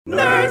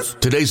Nerds!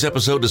 Today's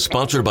episode is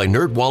sponsored by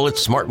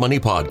NerdWallet's Smart Money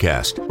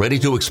Podcast. Ready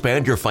to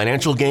expand your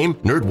financial game?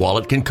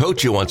 NerdWallet can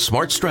coach you on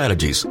smart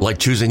strategies like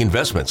choosing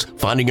investments,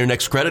 finding your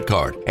next credit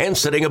card, and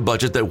setting a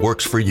budget that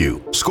works for you.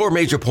 Score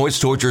major points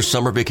towards your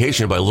summer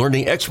vacation by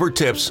learning expert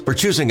tips for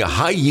choosing a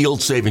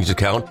high-yield savings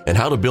account and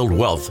how to build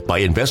wealth by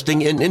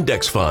investing in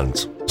index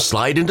funds.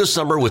 Slide into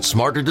summer with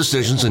smarter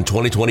decisions in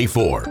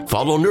 2024.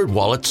 Follow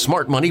NerdWallet's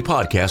Smart Money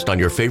Podcast on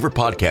your favorite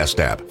podcast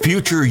app.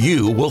 Future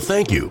you will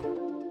thank you.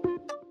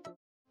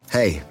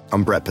 Hey,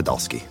 I'm Brett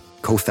Podolsky,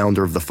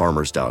 co-founder of The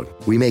Farmer's Dog.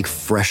 We make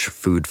fresh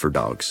food for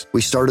dogs.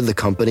 We started the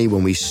company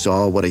when we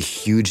saw what a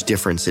huge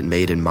difference it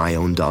made in my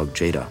own dog,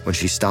 Jada, when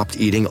she stopped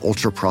eating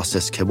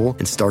ultra-processed kibble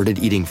and started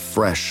eating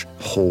fresh,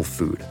 whole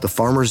food. The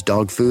Farmer's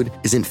Dog food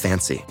isn't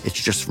fancy.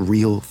 It's just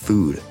real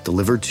food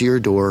delivered to your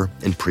door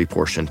in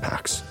pre-portioned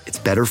packs. It's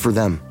better for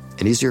them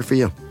and easier for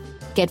you.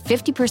 Get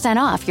 50%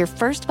 off your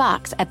first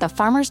box at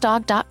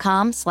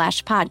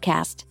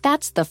thefarmersdog.com/podcast.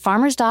 That's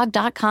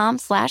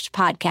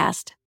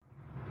thefarmersdog.com/podcast.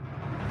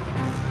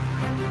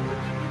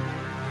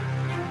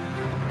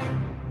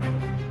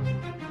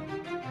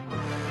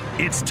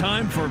 It's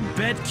time for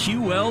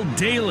BetQL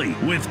Daily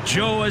with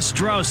Joe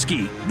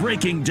Ostrowski,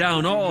 breaking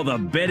down all the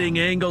betting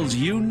angles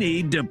you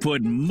need to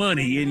put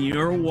money in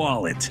your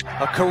wallet.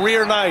 A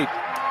career night,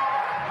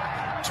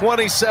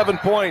 27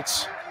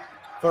 points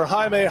for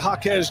Jaime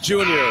Jaquez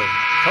Jr.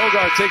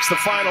 Hogarth takes the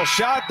final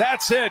shot.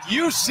 That's it.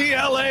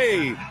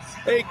 UCLA,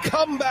 a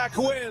comeback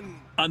win.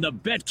 On the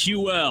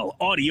BetQL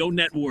Audio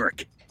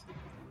Network.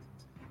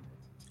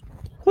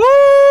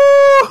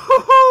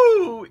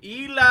 Woo!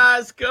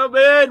 Eli's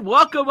coming.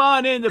 Welcome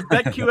on in to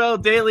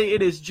BetQL Daily.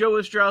 It is Joe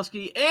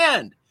Ostrowski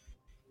and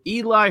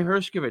Eli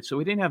Hershkovich. So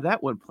we didn't have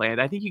that one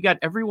planned. I think you got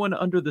everyone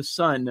under the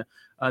sun,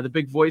 the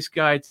big voice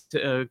guy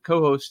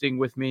co-hosting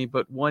with me,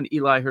 but one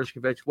Eli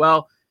Hershkovich.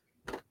 Well,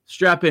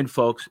 strap in,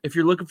 folks. If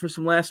you're looking for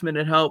some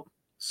last-minute help,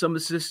 some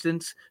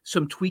assistance,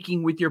 some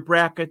tweaking with your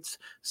brackets,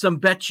 some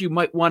bets you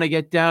might want to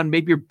get down.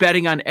 Maybe you're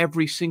betting on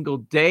every single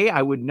day.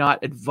 I would not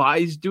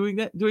advise doing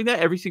that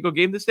every single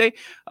game this day.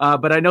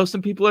 But I know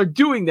some people are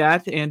doing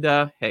that. And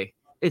hey,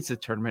 it's a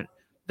tournament.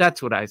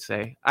 That's what I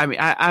say. I mean,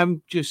 I've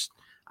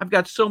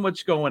got so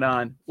much going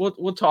on.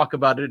 We'll talk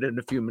about it in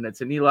a few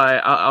minutes. And Eli,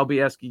 I'll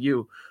be asking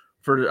you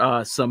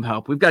for some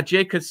help. We've got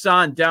Jake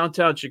Hassan,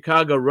 downtown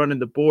Chicago, running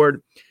the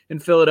board. In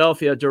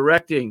Philadelphia,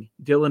 directing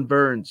Dylan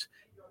Burns.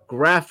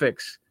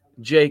 Graphics,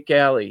 Jake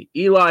Alley,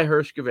 Eli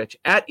Hershkovich,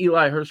 at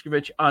Eli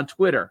Hershkovich on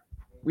Twitter.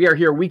 We are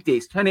here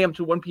weekdays, 10 a.m.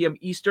 to 1 p.m.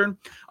 Eastern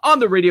on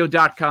the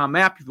radio.com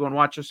app. If you want to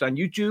watch us on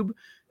YouTube,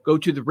 go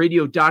to the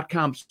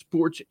radio.com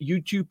sports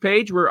YouTube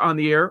page. We're on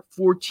the air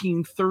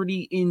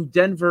 1430 in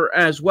Denver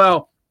as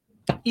well.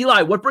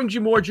 Eli, what brings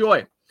you more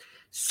joy?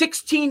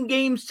 16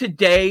 games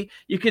today.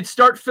 You could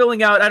start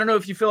filling out. I don't know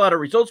if you fill out a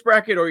results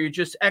bracket or you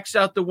just X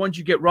out the ones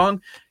you get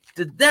wrong.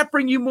 Did that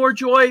bring you more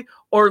joy?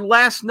 Or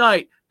last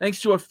night,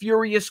 thanks to a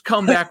furious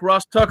comeback,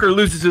 Ross Tucker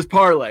loses his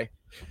parlay?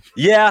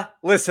 Yeah,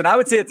 listen, I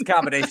would say it's a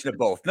combination of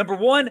both. Number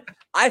one,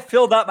 I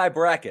filled out my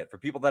bracket for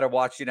people that are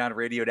watching on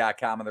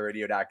radio.com and the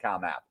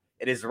radio.com app.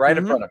 It is right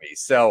in front of me.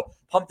 So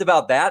pumped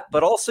about that.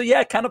 But also,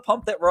 yeah, kind of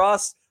pumped that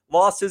Ross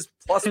lost his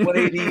plus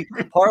 180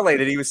 parlay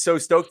that he was so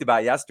stoked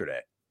about yesterday.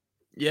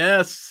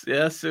 Yes.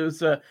 It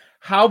was.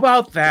 How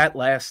about that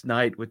last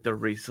night with the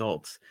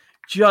results?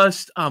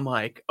 I'm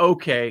like,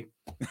 okay.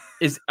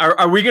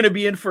 Are we going to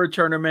be in for a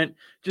tournament?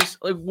 Just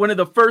like one of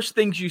the first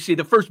things you see,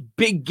 the first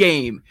big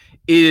game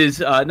is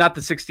not the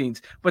 16s,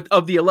 but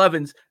of the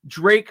 11s,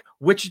 Drake,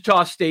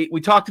 Wichita State.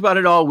 We talked about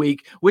it all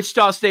week.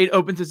 Wichita State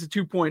opens as a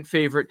 2-point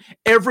favorite.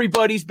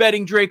 Everybody's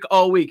betting Drake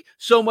all week,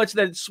 so much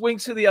that it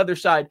swings to the other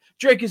side.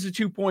 Drake is a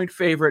 2-point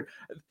favorite.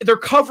 They're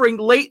covering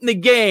late in the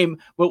game,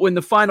 but when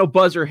the final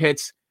buzzer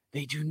hits,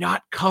 they do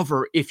not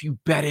cover if you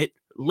bet it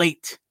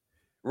late.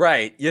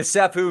 Right.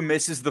 Yesefu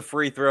misses the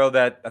free throw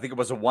that I think it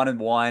was a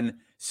 1-and-1.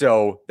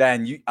 So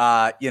then,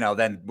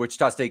 then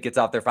Wichita State gets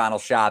out their final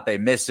shot. They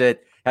miss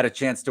it, had a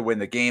chance to win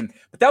the game.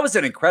 But that was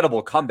an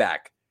incredible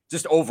comeback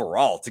just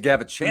overall to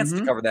have a chance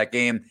to cover that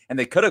game. And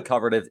they could have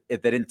covered it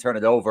if they didn't turn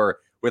it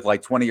over with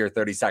like 20 or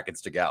 30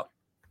 seconds to go.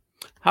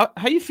 How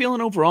you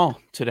feeling overall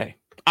today?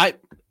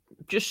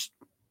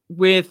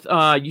 With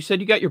you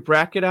said you got your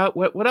bracket out.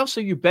 What else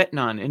are you betting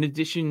on in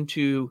addition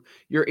to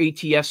your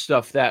ATS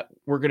stuff that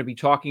we're going to be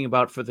talking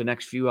about for the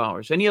next few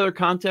hours? Any other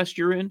contest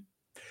you're in?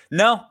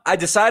 No, I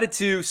decided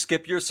to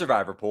skip your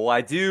survivor pool.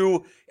 I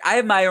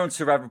have my own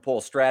survivor pool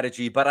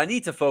strategy, but I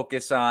need to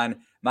focus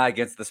on my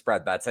against the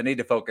spread bets. I need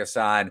to focus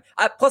on,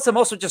 plus I'm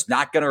also just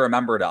not going to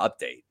remember to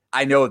update.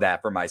 I know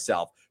that for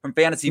myself. From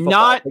fantasy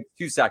football, it takes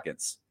 2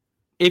 seconds.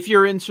 If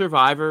you're in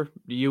Survivor,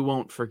 you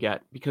won't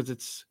forget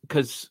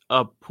because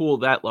a pool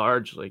that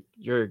large, like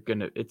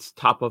it's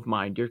top of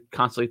mind. You're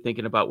constantly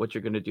thinking about what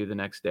you're going to do the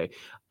next day.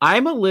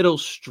 I'm a little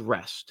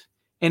stressed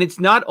And it's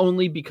not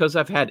only because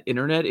I've had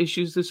internet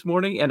issues this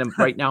morning, and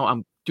right now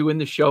I'm doing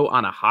the show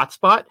on a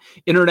hotspot.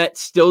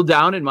 Internet's still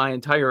down in my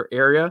entire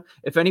area.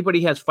 If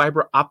anybody has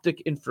fiber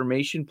optic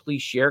information,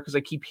 please share, because I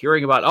keep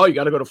hearing about, oh, you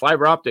got to go to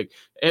fiber optic.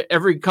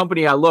 Every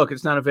company I look,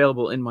 it's not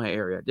available in my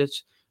area.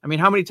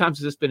 How many times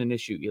has this been an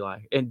issue, Eli?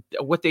 And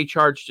what they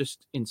charge,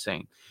 just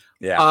insane.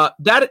 Yeah.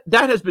 That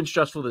has been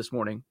stressful this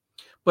morning.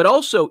 But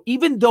also,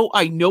 even though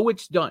I know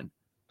it's done,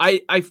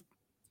 I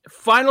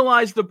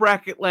finalized the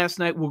bracket last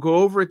night. We'll go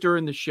over it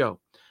during the show.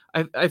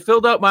 I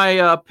filled out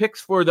my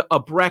picks for a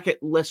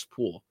bracket list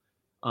pool.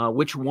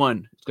 Which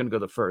one is going to go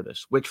the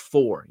furthest? Which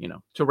 4,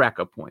 to rack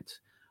up points.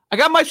 I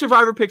got my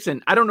survivor picks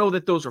in. I don't know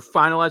that those are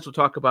finalized. We'll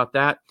talk about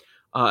that.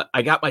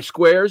 I got my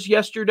squares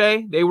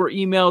yesterday. They were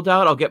emailed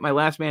out. I'll get my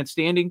last man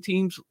standing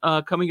teams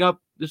coming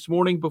up this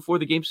morning before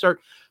the game start.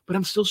 But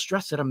I'm still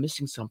stressed that I'm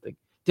missing something.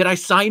 Did I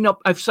sign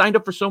up? I've signed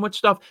up for so much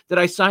stuff. Did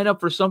I sign up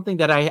for something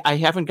that I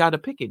haven't got a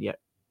pick in yet?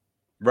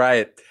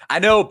 Right. I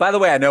know, by the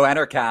way,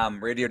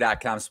 Entercom,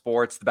 Radio.com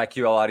Sports, the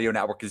BetQL Audio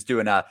Network is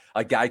doing a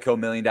Geico $1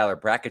 Million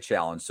Bracket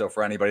Challenge. So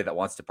for anybody that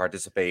wants to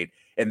participate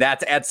in that,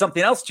 to add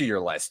something else to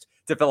your list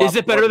to fill out.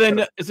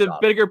 Is it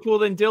bigger pool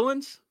than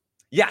Dylan's?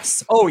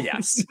 Yes. Oh,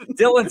 yes.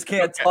 Dylan's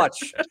can't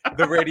touch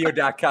the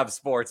Radio.com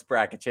Sports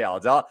Bracket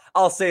Challenge.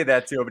 I'll say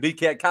that to him, but he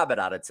can't comment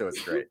on it, so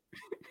it's great.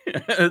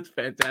 That's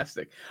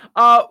fantastic.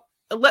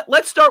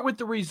 Let's start with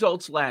the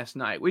results last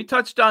night. We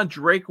touched on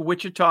Drake,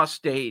 Wichita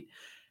State.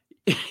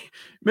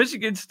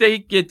 Michigan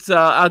State gets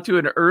out to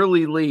an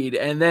early lead,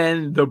 and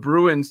then the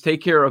Bruins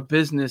take care of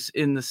business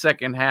in the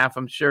second half.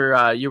 I'm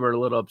sure you were a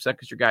little upset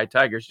because your guy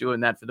Tiger's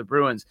doing that for the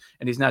Bruins,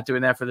 and he's not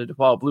doing that for the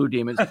DePaul Blue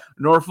Demons.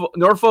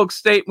 Norfolk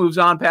State moves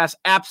on past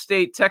App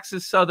State,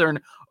 Texas Southern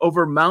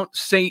over Mount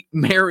St.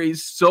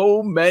 Mary's.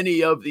 So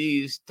many of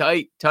these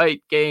tight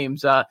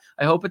games. I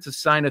hope it's a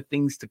sign of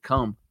things to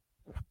come.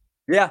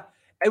 Yeah,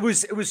 it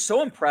was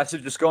so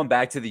impressive just going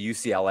back to the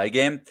UCLA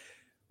game.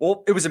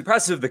 Well, it was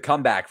impressive, the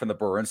comeback from the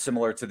Bruins,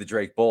 similar to the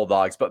Drake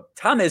Bulldogs, but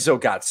Tom Izzo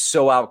got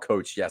so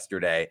outcoached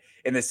yesterday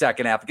in the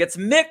second half against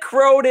Mick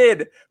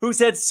Cronin, who's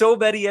had so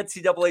many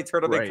NCAA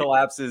tournament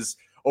collapses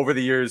over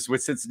the years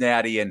with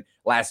Cincinnati, and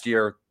last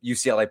year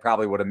UCLA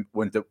probably would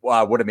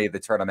have made the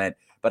tournament,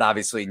 but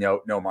obviously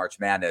no March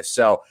Madness.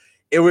 So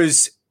it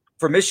was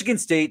for Michigan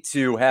State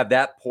to have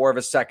that poor of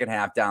a second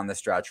half down the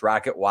stretch.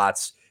 Rocket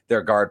Watts,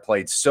 their guard,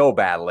 played so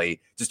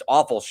badly, just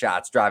awful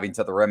shots driving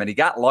to the rim, and he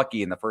got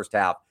lucky in the first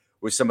half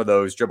with some of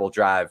those dribble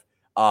drive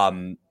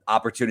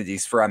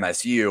opportunities for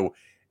MSU.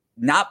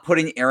 Not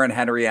putting Aaron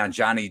Henry on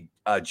Johnny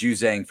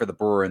Juzang for the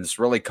Bruins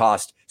really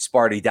cost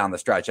Sparty down the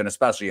stretch, and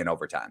especially in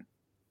overtime.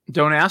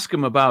 Don't ask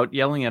him about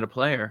yelling at a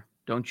player.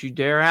 Don't you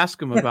dare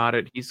ask him about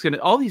it. He's going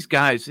to, all these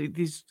guys,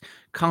 these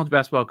college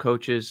basketball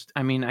coaches,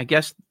 I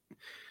guess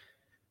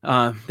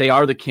they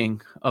are the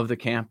king of the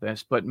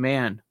campus, but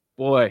man,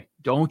 boy,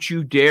 don't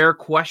you dare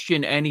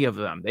question any of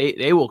them.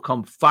 They will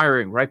come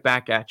firing right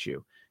back at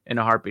you in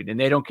a heartbeat, and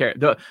they don't care.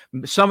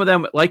 Some of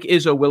them, like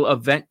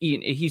Izzo,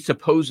 he's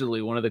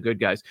supposedly one of the good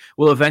guys,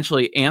 will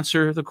eventually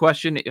answer the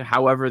question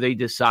however they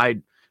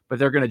decide, but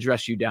they're going to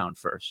dress you down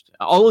first.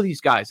 All of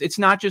these guys, it's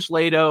not just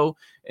Lado,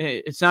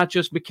 it's not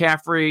just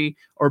McCaffrey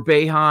or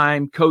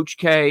Boeheim, Coach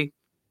K,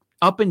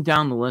 up and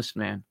down the list,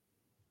 man.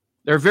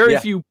 There are very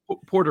few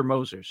Porter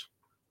Mosers.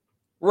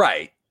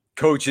 Right.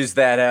 Coaches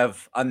that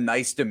have a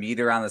nice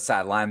demeanor on the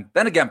sideline.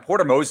 Then again,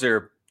 Porter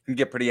Moser can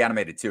get pretty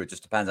animated too. It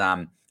just depends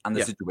on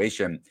the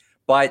situation.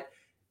 But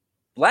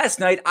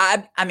last night,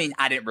 I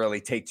didn't really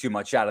take too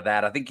much out of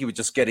that. I think he was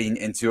just getting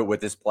into it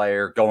with his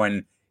player,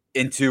 going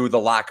into the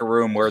locker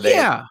room where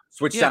they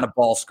switched on a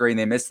ball screen.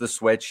 They missed the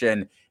switch,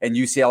 and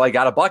UCLA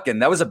got a bucket.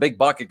 And that was a big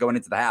bucket going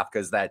into the half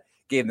because that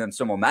gave them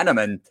some momentum.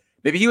 And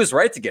maybe he was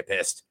right to get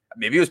pissed.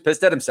 Maybe he was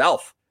pissed at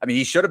himself.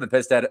 He should have been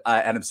pissed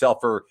at himself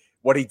for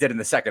what he did in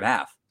the second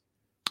half.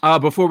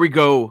 Before we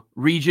go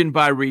region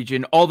by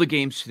region, all the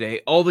games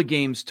today, all the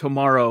games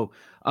tomorrow,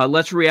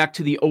 let's react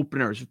to the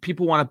openers. If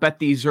people want to bet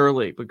these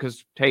early,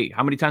 because, hey,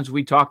 how many times have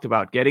we talked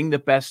about getting the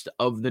best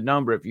of the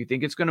number? If you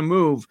think it's going to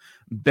move,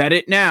 bet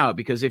it now,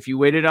 because if you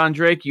waited on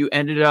Drake, you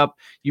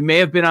may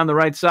have been on the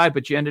right side,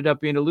 but you ended up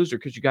being a loser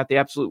because you got the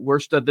absolute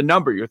worst of the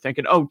number. You're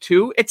thinking,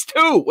 2? It's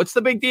 2. What's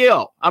the big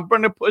deal? I'm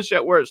going to push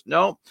at worst.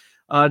 No,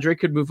 Drake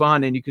could move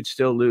on and you could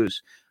still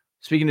lose.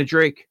 Speaking of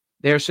Drake,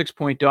 they are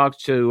 6-point dogs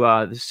to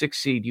the 6th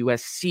seed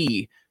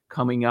USC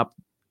coming up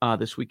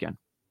this weekend.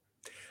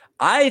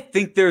 I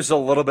think there's a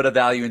little bit of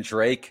value in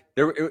Drake.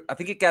 I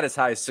think it got as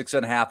high as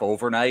 6.5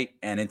 overnight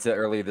and into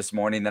earlier this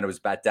morning. Then it was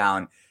bet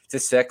down to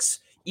 6.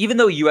 Even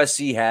though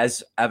USC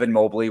has Evan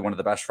Mobley, one of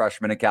the best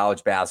freshmen in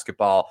college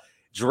basketball,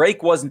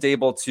 Drake wasn't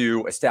able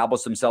to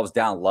establish themselves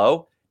down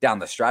low, down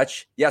the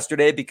stretch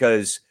yesterday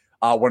because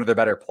one of their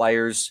better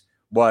players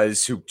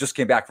who just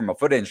came back from a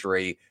foot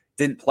injury,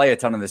 didn't play a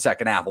ton in the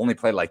second half, only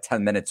played like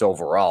 10 minutes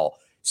overall.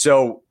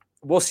 So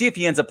we'll see if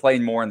he ends up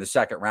playing more in the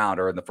second round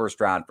or in the first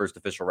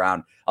official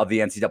round of the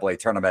NCAA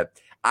tournament.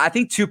 I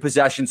think 2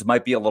 possessions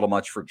might be a little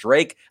much for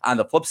Drake. On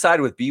the flip side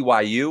with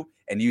BYU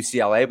and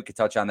UCLA, we could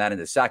touch on that in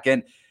a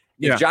second.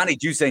 If Johnny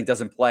Juzang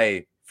doesn't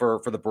play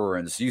for the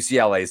Bruins.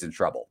 UCLA is in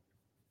trouble.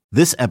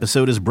 This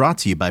episode is brought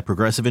to you by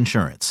Progressive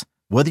Insurance.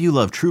 Whether you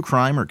love true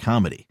crime or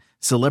comedy,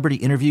 celebrity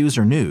interviews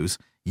or news,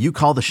 you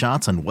call the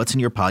shots on what's in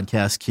your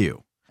podcast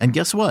queue. And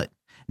guess what?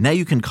 Now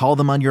you can call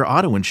them on your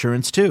auto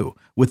insurance too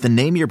with the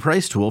Name Your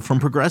Price tool from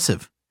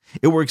Progressive.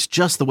 It works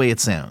just the way it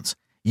sounds.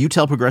 You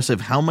tell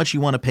Progressive how much you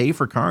want to pay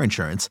for car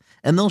insurance,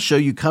 and they'll show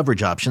you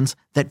coverage options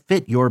that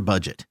fit your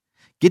budget.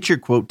 Get your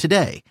quote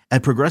today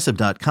at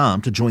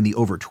Progressive.com to join the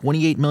over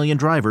 28 million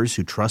drivers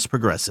who trust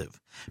Progressive.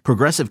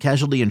 Progressive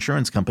Casualty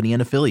Insurance Company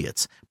and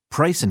Affiliates.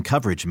 Price and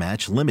coverage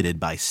match limited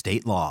by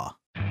state law.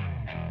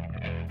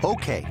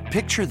 Okay,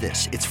 picture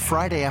this. It's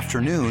Friday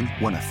afternoon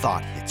when a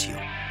thought hits you.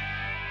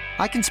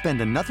 I can spend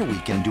another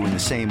weekend doing the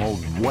same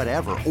old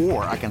whatever,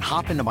 or I can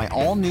hop into my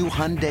all-new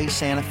Hyundai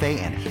Santa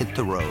Fe and hit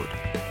the road.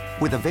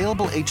 With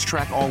available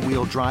H-Track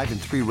all-wheel drive and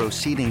 3-row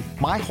seating,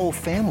 my whole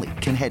family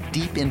can head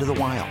deep into the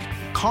wild.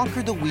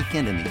 Conquer the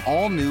weekend in the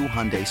all-new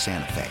Hyundai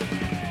Santa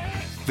Fe.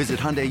 Visit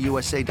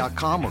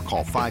HyundaiUSA.com or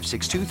call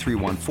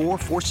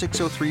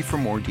 562-314-4603 for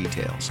more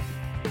details.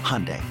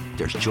 Hyundai,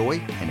 there's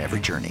joy in every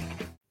journey.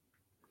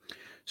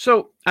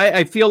 So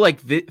I feel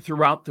like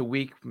throughout the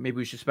week, maybe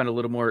we should spend a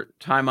little more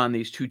time on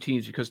these two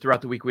teams, because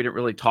throughout the week we didn't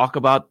really talk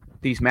about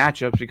these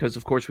matchups because,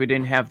 of course, we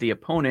didn't have the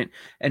opponent.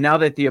 And now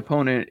that the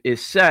opponent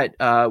is set,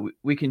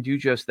 we can do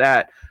just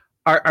that.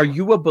 Are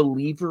you a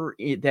believer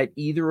that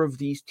either of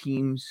these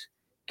teams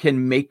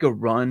can make a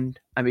run?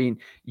 I mean,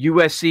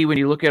 USC, when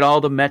you look at all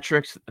the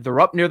metrics, they're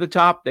up near the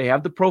top. They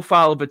have the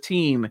profile of a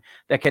team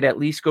that could at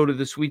least go to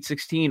the Sweet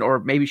 16 or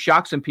maybe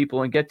shock some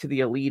people and get to the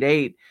Elite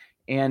Eight.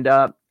 And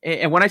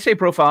when I say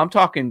profile, I'm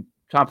talking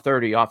top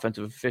 30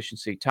 offensive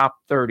efficiency, top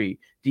 30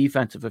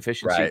 defensive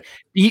efficiency. Right.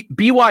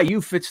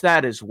 BYU fits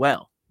that as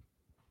well.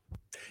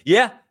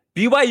 Yeah,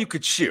 BYU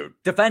could shoot.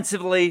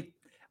 Defensively,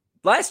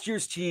 last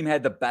year's team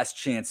had the best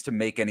chance to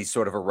make any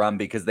sort of a run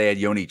because they had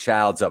Yoni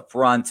Childs up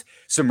front,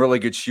 some really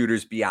good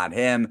shooters beyond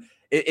him.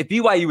 If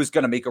BYU was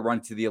going to make a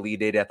run to the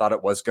Elite Eight, I thought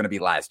it was going to be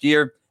last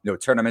year. No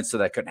tournament, so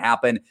that couldn't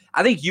happen.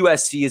 I think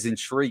USC is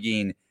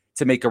intriguing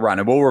to make a run,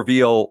 and we'll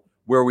reveal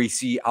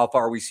how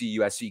far we see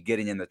USC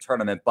getting in the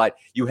tournament. But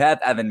you have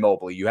Evan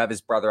Mobley. You have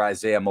his brother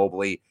Isaiah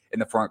Mobley in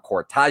the front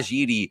court. Taj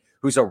Eady,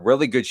 who's a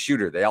really good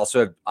shooter. They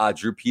also have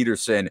Drew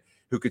Peterson,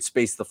 who could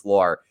space the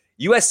floor.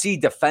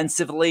 USC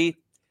defensively,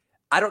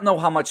 I don't know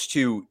how much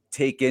to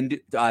take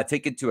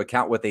into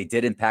account what they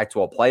did in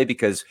Pac-12 play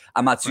because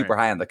I'm not super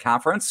high on the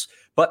conference.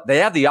 But they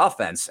have the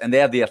offense and they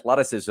have the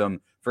athleticism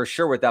for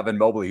sure with Evan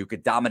Mobley, who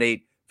could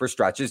dominate for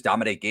stretches,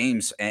 dominate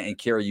games, and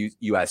carry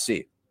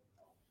USC.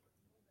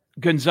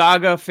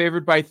 Gonzaga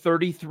favored by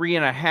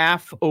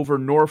 33.5 over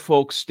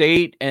Norfolk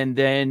State. And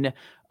then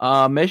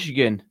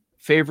Michigan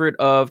favorite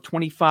of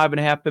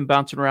 25.5, been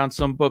bouncing around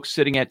some books,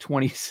 sitting at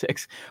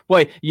 26.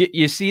 Boy,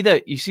 you see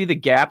the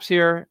gaps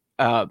here.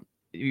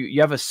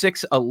 You have a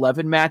 6-11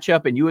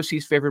 matchup, and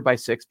USC's favored by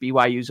 6.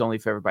 BYU's only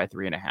favored by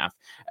 3.5.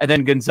 And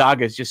then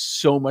Gonzaga is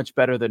just so much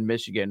better than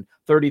Michigan,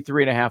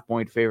 33.5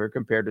 point favorite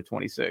compared to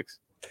 26.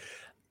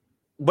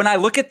 When I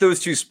look at those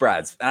two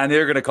spreads, and I know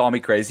you're going to call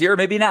me crazy, or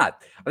maybe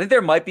not, I think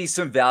there might be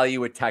some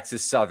value with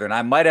Texas Southern.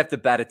 I might have to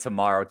bet it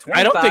tomorrow. 25.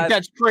 I don't think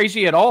that's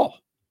crazy at all.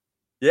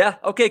 Yeah.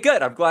 Okay,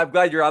 good. I'm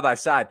glad you're on my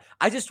side.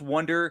 I just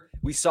wonder,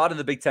 we saw it in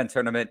the Big Ten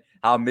tournament,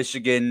 how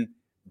Michigan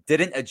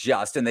didn't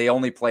adjust, and they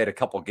only played a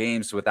couple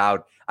games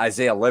without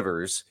Isaiah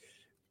Livers.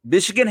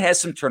 Michigan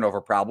has some turnover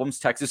problems.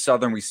 Texas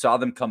Southern, we saw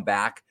them come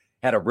back,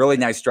 had a really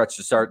nice stretch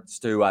to start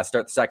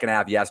the second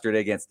half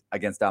yesterday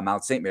against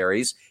Mount St.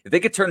 Mary's. If they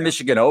could turn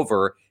Michigan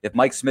over, if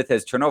Mike Smith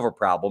has turnover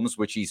problems,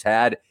 which he's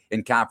had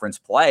in conference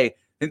play, I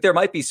think there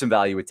might be some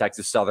value with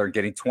Texas Southern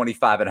getting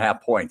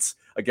 25.5 points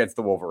against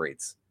the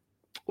Wolverines.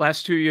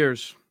 Last 2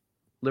 years,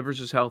 Livers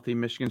is healthy.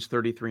 Michigan's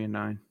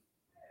 33-9.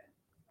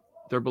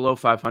 They're below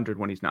 500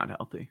 when he's not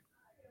healthy.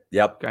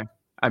 Yep. Okay.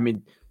 I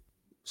mean,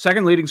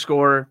 second leading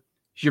scorer.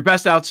 He's your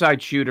best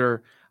outside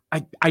shooter.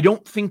 I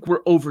don't think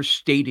we're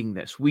overstating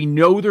this. We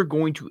know they're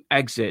going to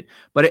exit,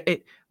 but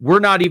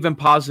we're not even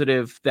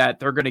positive that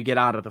they're going to get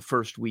out of the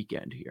first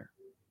weekend here.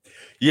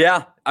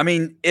 Yeah. I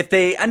mean, if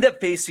they end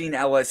up facing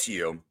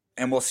LSU,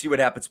 and we'll see what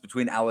happens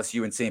between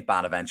LSU and St.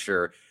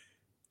 Bonaventure,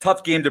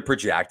 tough game to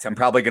project. I'm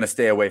probably going to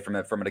stay away from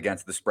it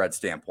against the spread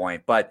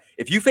standpoint. But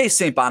if you face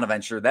St.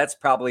 Bonaventure, that's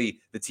probably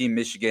the team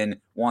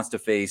Michigan wants to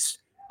face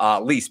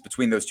least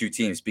between those two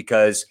teams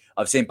because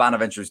of St.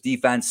 Bonaventure's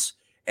defense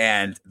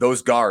and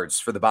those guards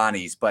for the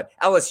Bonnies. But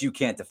LSU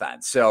can't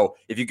defend. So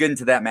if you get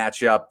into that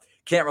matchup,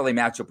 can't really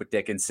match up with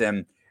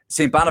Dickinson.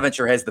 St.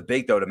 Bonaventure has the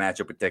big, though, to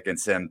match up with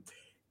Dickinson.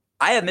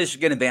 I have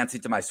Michigan advancing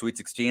to my Sweet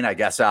 16. I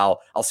guess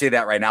I'll say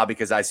that right now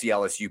because I see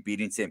LSU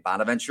beating St.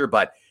 Bonaventure.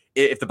 But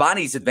if the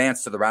Bonnies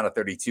advance to the round of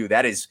 32,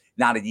 that is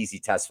not an easy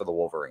test for the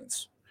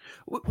Wolverines.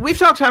 We've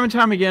talked time and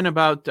time again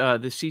about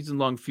the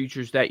season-long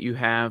futures that you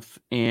have,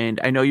 and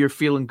I know you're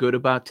feeling good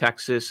about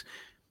Texas.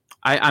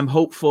 I'm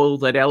hopeful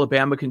that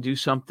Alabama can do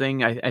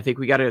something. I think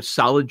we got a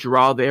solid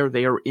draw there.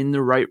 They are in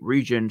the right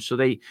region, so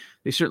they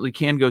certainly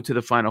can go to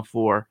the Final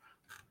Four.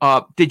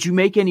 Did you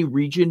make any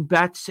region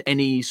bets,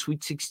 any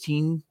Sweet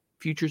 16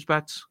 futures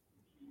bets?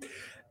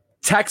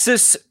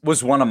 Texas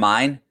was one of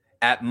mine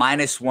at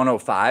minus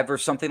 105 or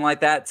something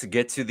like that to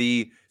get to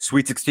the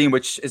Sweet 16,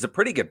 which is a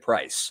pretty good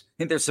price. I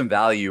think there's some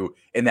value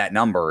in that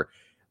number.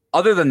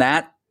 Other than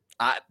that,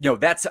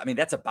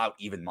 that's about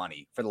even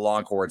money for the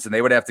Longhorns, and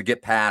they would have to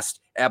get past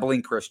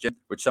Abilene Christian,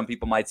 which some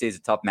people might say is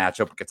a tough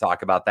matchup. We could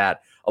talk about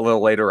that a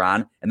little later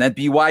on, and then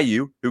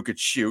BYU, who could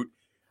shoot.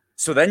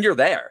 So then you're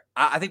there.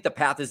 I think the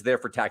path is there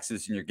for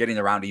Texas, and you're getting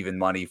around even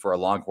money for a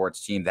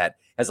Longhorns team that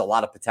has a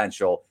lot of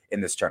potential in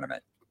this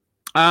tournament.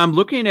 I'm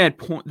looking at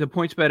the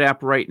PointsBet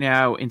app right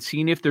now and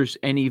seeing if there's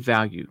any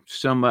value.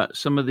 Some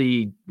of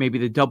the maybe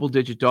the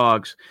double-digit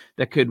dogs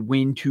that could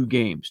win 2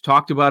 games.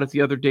 Talked about it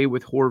the other day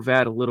with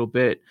Horvat a little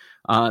bit.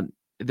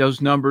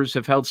 Those numbers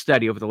have held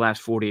steady over the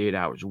last 48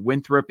 hours.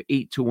 Winthrop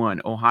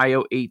 8-1,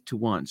 Ohio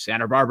 8-1,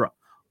 Santa Barbara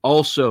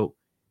also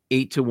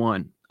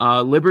 8-1,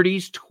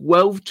 Liberty's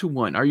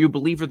 12-1. Are you a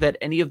believer that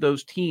any of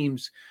those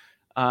teams,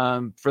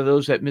 for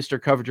those that missed their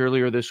coverage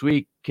earlier this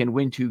week, can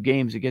win 2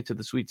 games and get to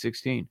the Sweet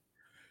 16?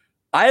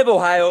 I have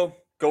Ohio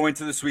going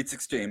to the Sweet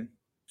 16.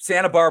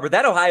 Santa Barbara,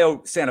 that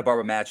Ohio-Santa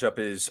Barbara matchup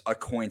is a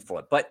coin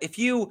flip. But if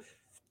you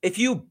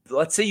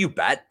let's say you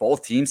bet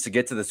both teams to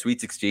get to the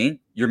Sweet 16,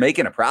 you're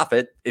making a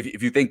profit.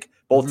 If you think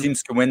both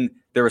teams can win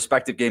their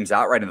respective games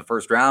outright in the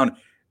first round,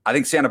 I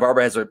think Santa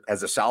Barbara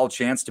has a solid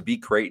chance to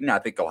beat Creighton. I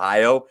think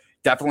Ohio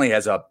definitely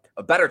has a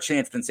better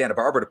chance than Santa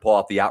Barbara to pull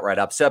off the outright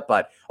upset.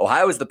 But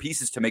Ohio has the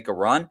pieces to make a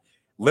run.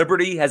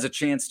 Liberty has a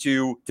chance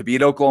to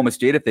beat Oklahoma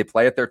State if they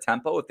play at their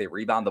tempo, if they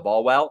rebound the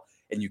ball well,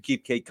 and you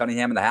keep Cade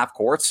Cunningham in the half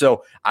court.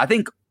 So I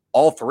think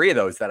all 3 of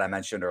those that I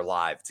mentioned are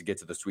live to get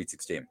to the Sweet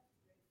 16.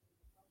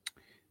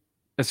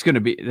 I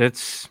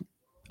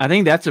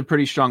think that's a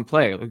pretty strong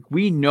play. Like,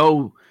 we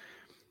know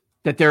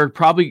that they're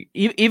probably,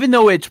 even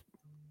though it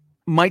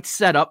might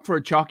set up for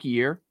a chalky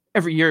year,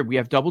 every year we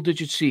have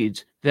double-digit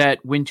seeds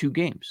that win 2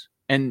 games.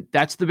 And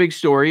that's the big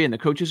story, and the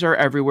coaches are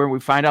everywhere. We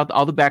find out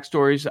all the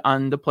backstories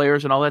on the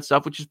players and all that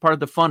stuff, which is part of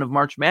the fun of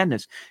March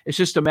Madness. It's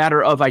just a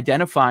matter of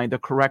identifying the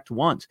correct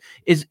ones.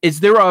 Is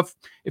there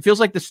it feels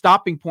like the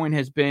stopping point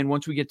has been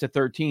once we get to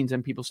 13s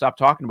and people stop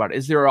talking about it.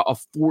 Is there a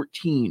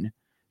 14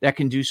 that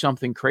can do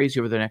something crazy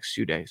over the next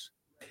 2 days?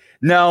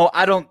 No,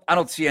 I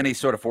don't see any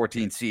sort of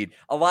 14 seed.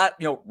 A lot,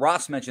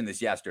 Ross mentioned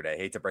this yesterday. I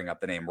hate to bring up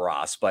the name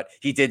Ross, but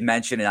he did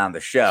mention it on the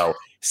show,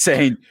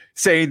 saying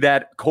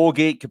that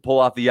Colgate could pull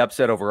off the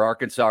upset over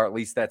Arkansas, or at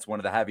least that's one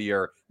of the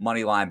heavier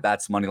money line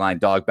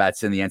dog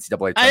bets in the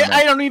NCAA tournament.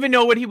 I don't even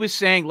know what he was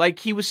saying. Like,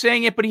 he was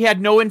saying it, but he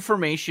had no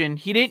information.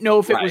 He didn't know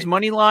if it was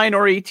money line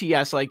or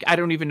ATS. Like, I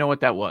don't even know what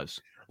that was.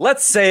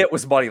 Let's say it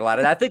was money line.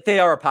 And I think they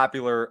are a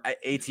popular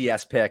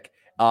ATS pick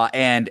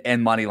and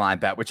money line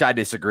bet, which I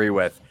disagree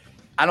with.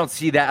 I don't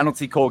see that. I don't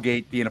see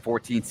Colgate being a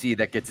 14 seed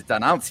that gets it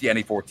done. I don't see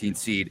any 14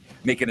 seed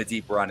making a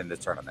deep run in this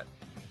tournament.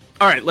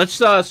 All right, let's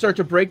start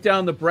to break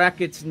down the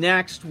brackets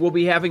next. We'll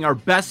be having our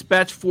best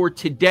bets for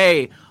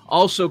today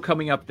also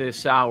coming up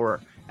this hour.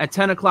 At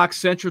 10 o'clock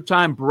Central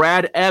Time,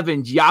 Brad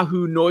Evans,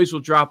 Yahoo Noise will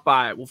drop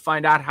by. We'll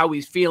find out how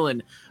he's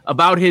feeling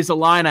about his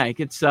Illini.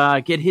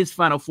 Get his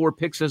Final Four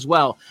picks as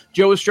well.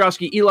 Joe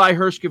Ostrowski, Eli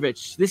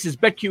Hershkovich. This is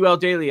BetQL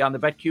Daily on the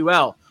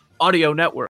BetQL Audio Network.